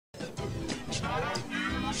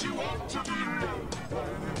she want to be loved by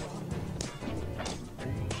anyone.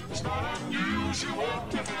 It's not unusual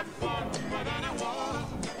to have fun with anyone.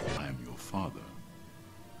 I am your father.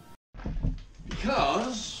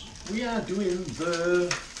 Because we are doing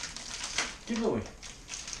the giveaway.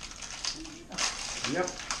 Yep.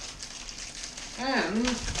 And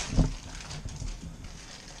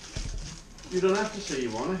you don't have to say you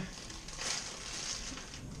want it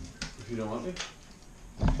if you don't want it.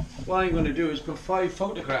 What I'm going to do is put 5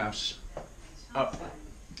 photographs up.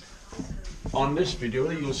 On this video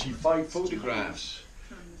you'll see 5 photographs.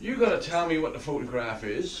 You got to tell me what the photograph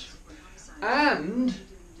is, and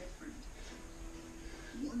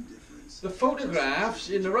the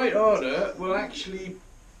photographs in the right order will actually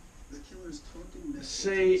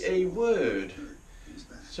say a word.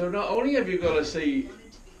 So not only have you got to say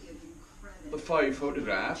the 5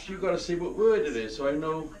 photographs, you've got to say what word it is, so I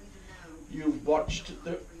know you've watched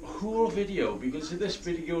the whole video, because this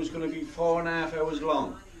video is going to be 4.5 hours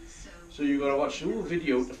long. So you've got to watch the whole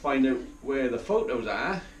video to find out where the photos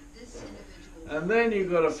are, and then you've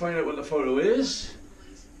got to find out what the photo is,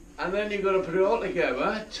 and then you've got to put it all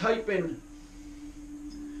together, type in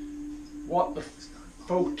what the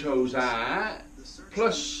photos are,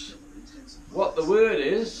 plus what the word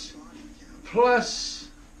is, plus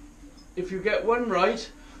if you get one right,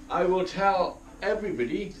 I will tell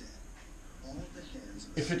everybody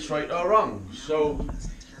if it's right or wrong. So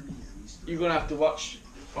you're going to have to watch,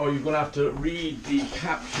 or you're going to have to read the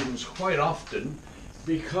captions quite often,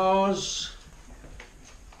 because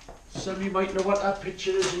some of you might know what that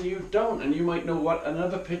picture is and you don't, and you might know what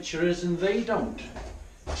another picture is and they don't.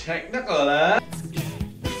 Technical, eh?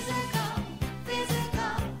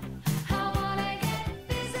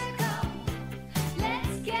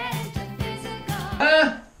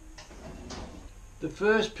 The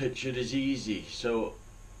first picture is easy, so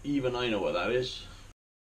even I know what that is.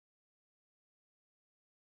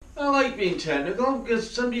 I like being technical because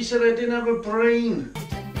somebody said I didn't have a brain.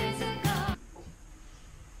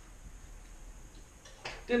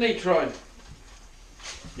 Didn't they try?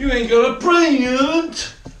 You ain't got a brain, you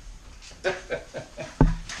haven't.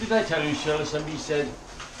 Did I tell you, Shirley, somebody said,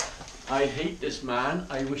 I hate this man,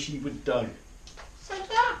 I wish he would die. Said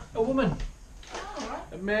that? A woman. Oh,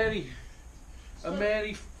 right. A Mary. A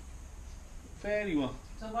Mary fairy one.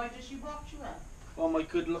 So why does she watch you up? All my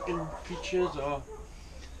good looking features, or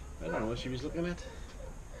I don't know what she was looking at.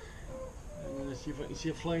 I'm going to see if I can see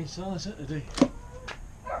a flying saucer today.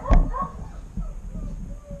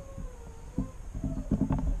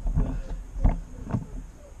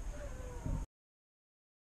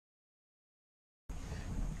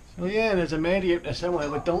 So yeah, there's a Mary out there somewhere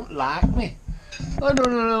but don't like me. I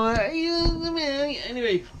don't know.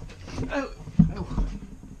 Anyway,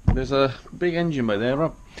 there's a big engine by there,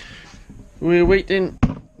 Rob. We're waiting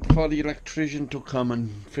for the electrician to come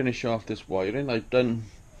and finish off this wiring. I've done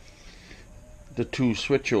the 2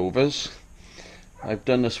 switchovers. I've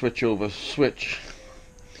done the switchover switch.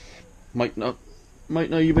 Might not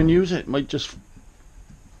even use it. Might just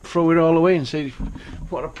throw it all away and say,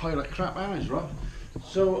 what a pile of crap that is, Rob.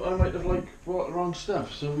 So I might have bought the wrong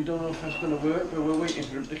stuff. So we don't know if that's going to work, but we're waiting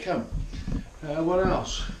for him to come. What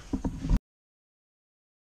else?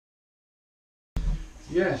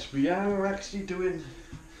 Yes, we are actually doing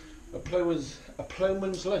a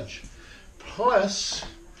ploughman's lunch. Plus,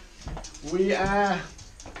 we are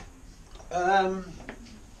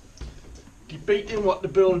debating what to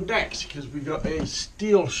build next, because we got a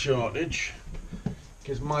steel shortage,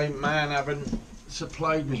 because my man haven't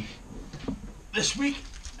supplied me this week.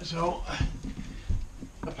 So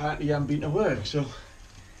apparently you haven't been to work. So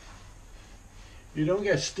you don't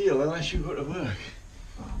get steel unless you go to work.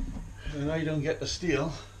 And I don't get the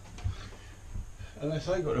steel unless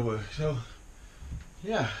I go to work. So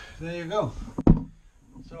yeah, there you go.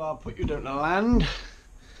 So I'll put you down to land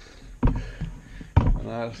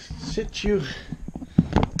and I'll sit you.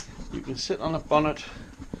 You can sit on a bonnet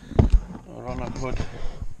or on a hood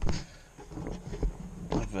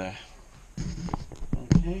up there.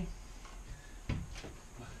 Okay.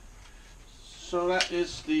 So that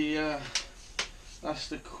is the that's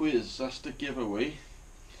the quiz. That's the giveaway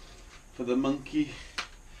for the monkey,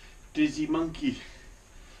 dizzy monkey,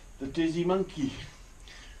 the dizzy monkey.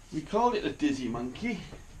 We called it a dizzy monkey.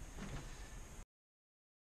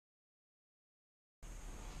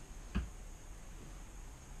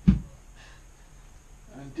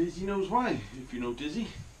 And Dizzy knows why, if you know Dizzy.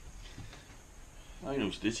 I know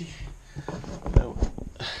it's Dizzy. No.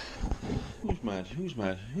 Who's mad? Who's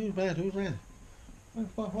mad? Who's mad? Who's mad?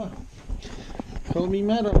 What? Call me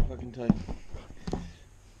mad all the fucking time.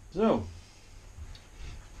 So,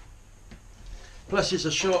 Plus it's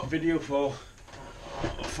a short video for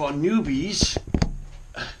newbies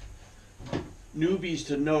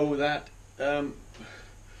to know that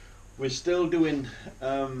we're still doing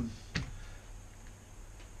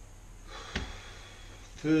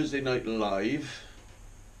Thursday Night Live.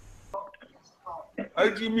 How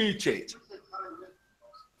do you mute it?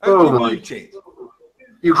 How do you mute it?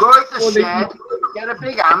 You go to the shed, get a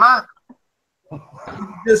big hammer.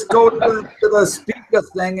 Just go to the speaker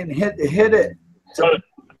thing and hit it.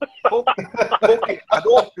 Fuck it. I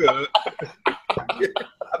don't care.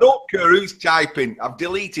 I don't care who's typing. I've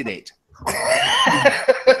deleted it. What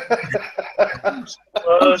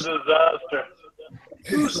a disaster.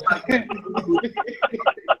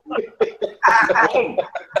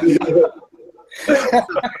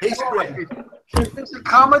 History. It's a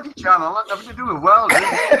comedy channel, nothing to do with welding.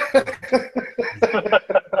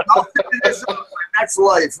 That's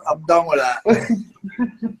life. I'm done with that.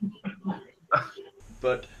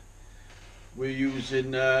 But we're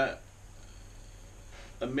using a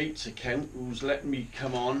mate's account who's letting me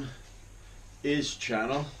come on his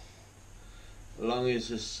channel, as long as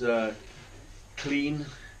it's clean,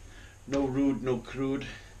 no rude, no crude,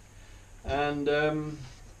 and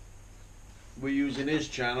we're using his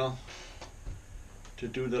channel to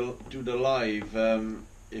do the live.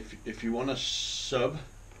 If you want to sub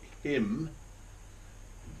him,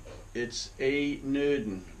 it's a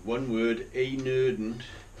nurden, one word, a nurden.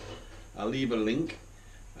 I'll leave a link,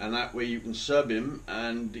 and that way you can sub him,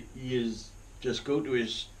 and he is just go to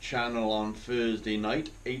his channel on Thursday night,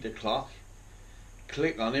 8 o'clock,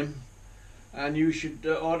 click on him, and you should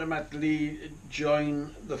automatically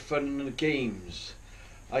join the fun and the games.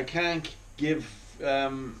 I can't give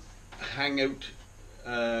hangout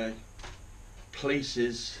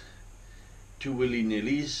places to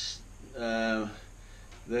willy-nillys.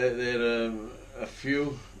 There are a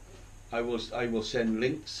few. I will send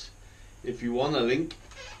links. If you want a link,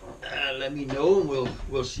 let me know, and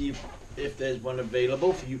we'll see if there's one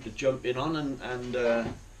available for you to jump in on and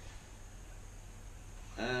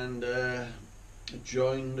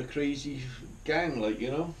join the crazy gang, like,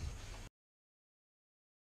 you know,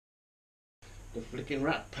 the flicking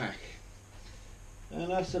Rat Pack.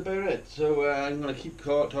 And that's about it. So I'm gonna keep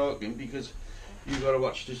talking because you've got to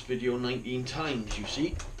watch this video 19 times, you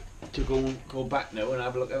see, to go back now and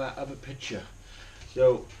have a look at that other picture.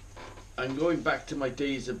 So I'm going back to my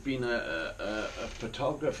days of being a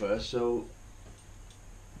photographer, so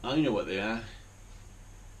I know what they are.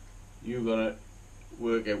 You gotta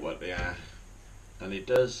work out what they are, and it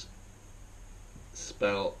does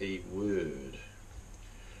spell a word.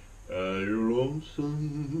 Are you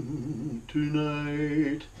lonesome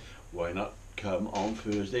tonight? Why not come on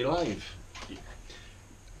Thursday Live?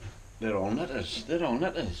 They're all nutters. They're all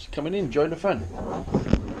nutters. Coming in, join the fun.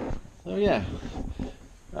 So yeah,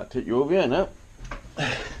 I'll take you over here now.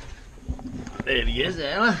 There he is,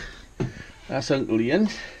 Ella. That's Uncle Ian.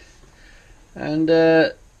 And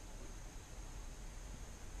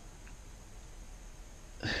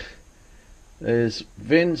there's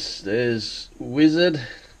Vince, there's Wizard,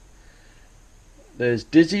 there's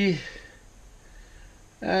Dizzy,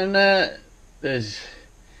 and there's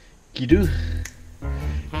Gidoo.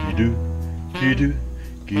 Gidoo, Gidoo,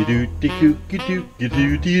 Gidoo, Gidoo, Gidoo,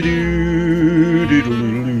 Gidoo,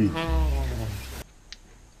 Gidoo,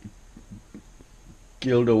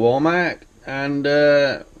 Gilda Womack, and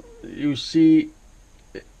you see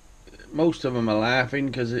most of them are laughing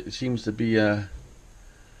because it seems to be a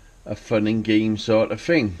fun and game sort of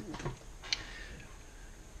thing.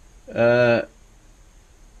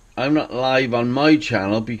 I'm not live on my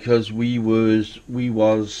channel because we was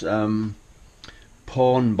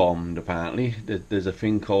porn bombed. Apparently there's a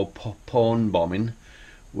thing called porn bombing,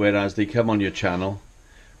 whereas they come on your channel,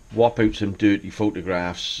 whop out some dirty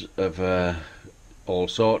photographs of all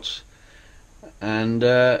sorts, and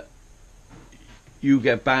you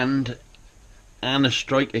get banned and a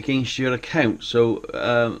strike against your account. So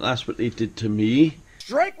that's what they did to me.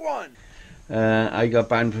 Strike one. I got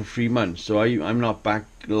banned for 3 months, so I'm not back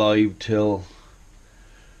live till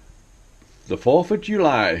the 4th of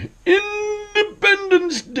July,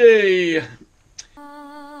 Independence Day.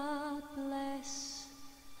 God bless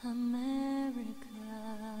America.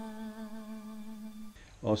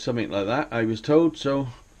 Or something like that, I was told, so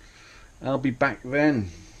I'll be back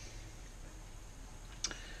then.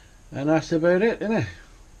 And that's about it, isn't it?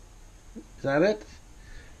 Is that it?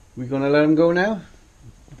 We're gonna let him go now?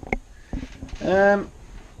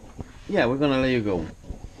 Yeah, we're gonna let you go.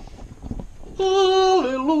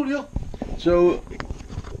 Hallelujah. So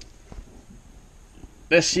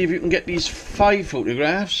let's see if you can get these 5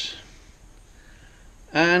 photographs,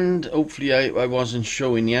 And hopefully I wasn't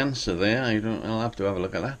showing the answer there. I'll have to have a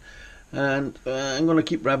look at that. And I'm going to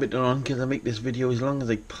keep rabbiting on because I make this video as long as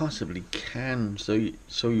I possibly can. So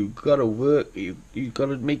you got to work. You got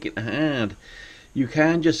to make it hard. You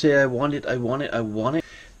can't just say I want it, I want it, I want it.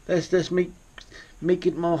 Let's make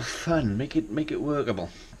it more fun. Make it workable.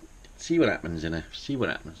 See what happens in it. See what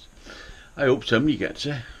happens. I hope somebody gets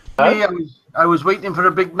it. Me, I was waiting for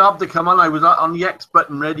a big knob to come on. I was on the X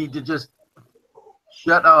button, ready to just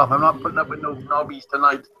shut off. I'm not putting up with no knobbies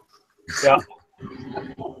tonight. Yeah.